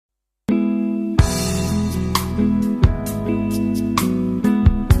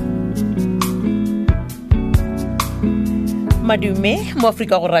Madume mo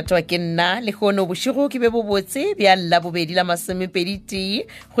Afrika go ratwa ke nna le gono boshigo ke be bobotse bya la bobedi la masomepediti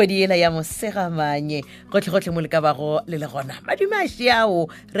kgwedi ela ya mosegamanye gotlhe mo le ka bago le gona madume a shiao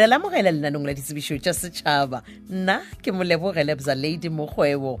re la mogela lenanong la ditsebišo tša setšhaba nna ke molebogele bza lady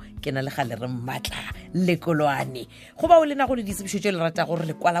mogwebo ke na le gale re mmatla lekolwane go ba o lena go le ditsebišo tše le rata gore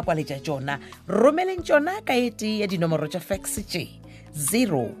le kwala tša tšona romeleng tšona ka eti ya dinomoro tša fax tše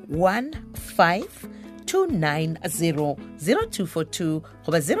 015-290-0242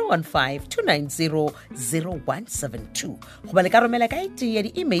 goba 015-290-0172 goba le ka romela ka eti ya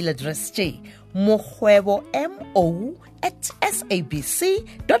di-email address tše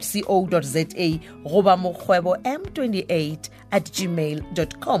mogwebo@sabc.co.za goba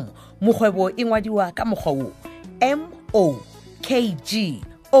mogwebo_m28@gmail.com mogwebo e ngwadiwa ka mokgwa wo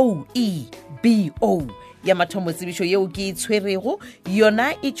MOKGOEBO ya mathomo tsebišo yeo ke itshwerego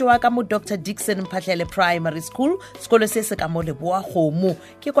yona e tšwa ka mo Dr. Dixon Mphahlele Primary School sekolo se se ka mo Leboa Kgomo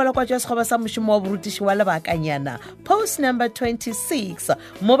ke kwala tša sekgoba sa mošomo wa borutiši wa lebakanyana post number 26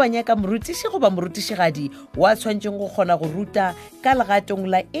 mo banyaka morutiši goba morutišigadi wa tshwantšeng go kgona go ruta ka legatong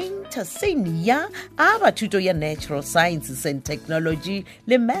la intersenia a bathuto ya natural sciences and technology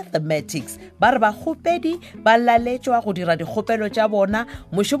le mathematics ba re bakgopedi ba laletšwa go dira dikgopelo tša bona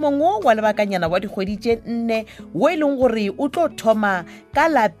mošomong wo wa lebakanyana wa dikgwedi tše nne wo e leng gore o tlo thoma ka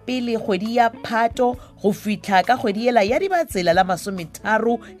la pele kgwedi ya Phato go fitla ka kgwedi ela ya Dibatsela la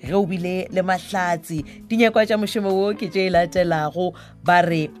 30 ge o bile le mahlatsi dinyakwa tša mošomo wo ke tše latelago ba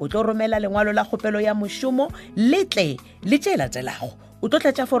re o tlo romela lengwalo la kgopelo ya mošomo letle le tše latelago o tlo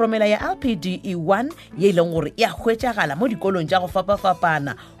tlatša foromela ya LPDE1 ye e leng gore e a hwetšagala mo dikolong tša go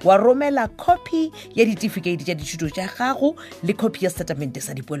fapafapana wa romela copy ya ditefikeiti tša dithuto tša gago le copy ya statement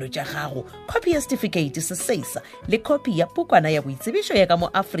sa dipoelo tša gago copy ya certificate se seisa le copy ya pukwana ya boitsebišo ya ka mo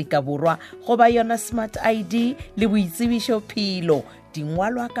Afrika Borwa goba yona smart ID le boitsebišo philo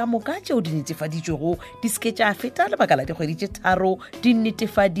dingwalwa ka moka tšeo di netefaditšwego di seke tša feta lebaka la dikgwedi tše tharo di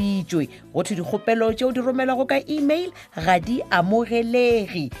netefaditšwe go thwe dikgopelo tšeo di romelwago ka email ga di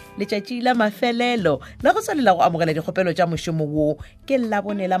amogelege letšatši la mafelelo la go tswalela go amogela dikgopelo tša mošomo wo ke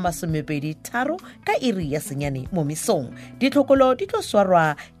labone la 23 ka iri ya senyane mo mesong ditlhokolo di tlo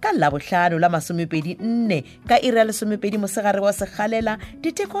swarwa ka labohlano la 24 ka iri ya 12 mosegare wa sekgalela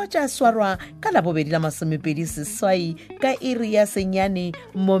diteko tša swarwa ka labobedi la 26 ka iri ya senyane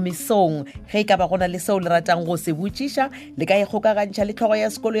mo mesong ge ka ba gona le seo le ratang go se botšiša le ka ikgokagantšha le tlhogo ya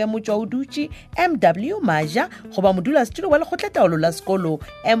sekolo ya motšwa o dutši MW Maja goba modula setulo wa lekgotlataolo la sekolo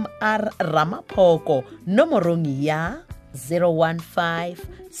MR Ramaphoko nomorong ya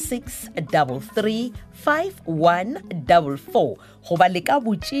 015-633-5144 goba le ka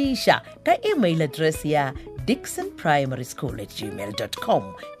botšiša ka email address ya dixonprimaryschool@gmail.com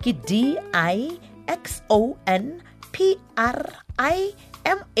ke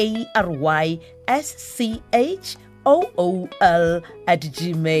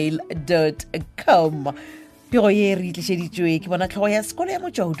pego ye re itlišeditšwe ke bona tlhogo ya sekolo ya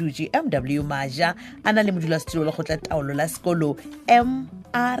motšwa o dutši MW Maja a na le modulasetulo la kgotla taolo la sekolo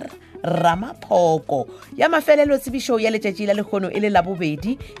MR Ramaphoko ya mafelelo tsebišo ya letšatši la lekgono e le la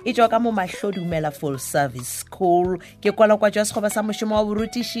bobedi e tšwa ka mo Mahlodumela Full Service School ke kwala tša sekgoba sa mošomo wa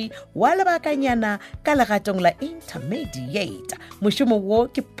borutiši wa lebakanyana ka legatong la intermediate mošomo wo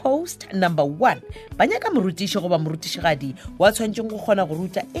ke post number 1 banyaka morutiši goba morutišigadi wa tshwantšeng go kgona go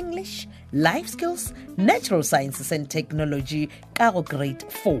ruta English life skills natural sciences and technology ka go grade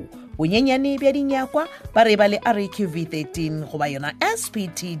 4 bonyenyane bja dinyakwa ba re ba le RQV 13 goba yona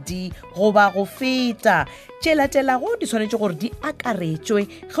SPTD goba go feta tše latelago di swanetše gore di akaretšwe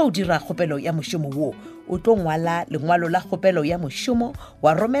ge o dira kgopelo ya mošomo wo o tlo ngwala lengwalo la kgopelo ya mošomo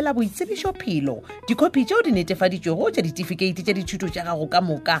wa romela boitsebišo philo dikopi tšeo di netefaditšwego tša ditefikeiti tša dithuto tša gago ka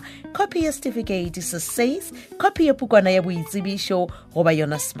moka copy ya certificate se says copy ya pukwana ya boitsebišo goba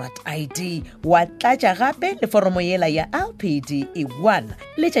yona smart ID wa tlatša gape le foromo yela ya LPDE1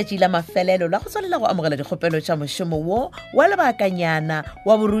 letšatši la mafelelo la go tswalela go amogela dikgopelo tša mošomo wo wa lebakanyana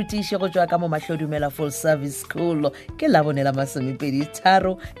wa borutiši go tšwa ka mo Mahlodumela Full Service School ke labone la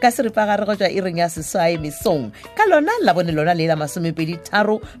 23 ka seripagare go tšwa iring ya seswai mesong ka lona labone lona le la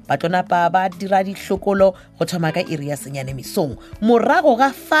 23 ba tlonapa ba dira dihlokolo go thoma ka iri ya senyane mesong morago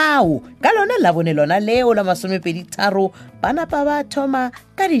ga fao ka lona labone lona leo la 23 ba napa ba thoma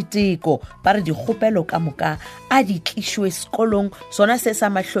ka diteko ba re dikgopelo ka moka a di tlišwe sekolong sona se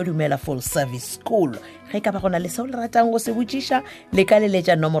sa Mahlodumela Full Service School ge ka ba gona le seo le ratang go se botšiša le ka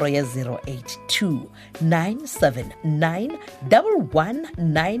leletša nomoro ya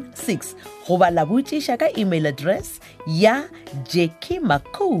 082-979-1196 goba la botšiša ka email address ya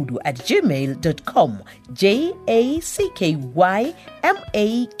jackymakhudu@gmail.com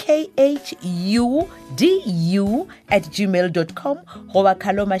JACKYMAKHUDU@gmail.com goba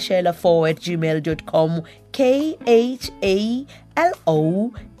kalomashela4@gmail.com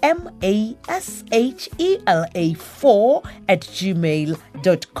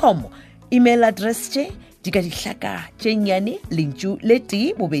KHALOMASHELA4@gmail.com email address tše di ka dihlaka tše nnyane lentšu le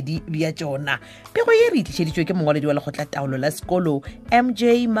tee bobedi bja tšona. Pego ye re itlišeditšwe ke mongwaledi wa lekgotla taolo la sekolo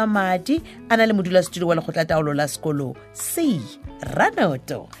MJ Mamadi a na le modulasetulo wa lekgotla taolo la sekolo C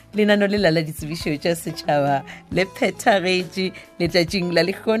Ranoto. Lenano le la ditsebišo tša setšhaba le phethagetše letšatšing la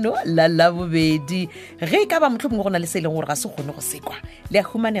lekgono la labobedi. Ge ka ba mohlomongwe go na le se e leng gore ga se kgone go sekwa le a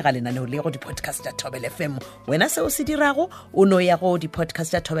humanega lenaneo le go di-podcast tša Thobel FM, wena seo se dirago o no ya go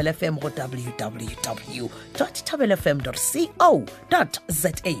di-podcast tša Thobel FM go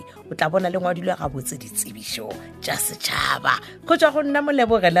www.thobelfm.co.za o tla bona le ngwadilwe gabotse ditsebišo tša setšhaba go tšwa go nna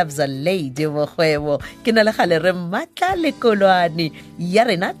moleboge Labza Lady Bokgwebo. Ke na le gale re mmatla lekolwane ya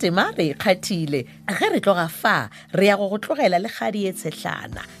rena tema re kgathile ge re tloga fa re ya go tlogela le kgadi e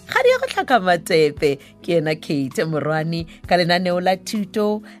tshetlana, kgadi ya go tlhaka matepe. Ke ena Kate Morwane ka lenaneo la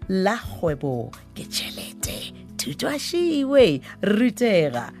thuto la kgwebo ke tšhelete. Thuto a šiwe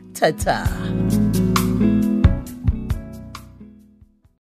rutega thata.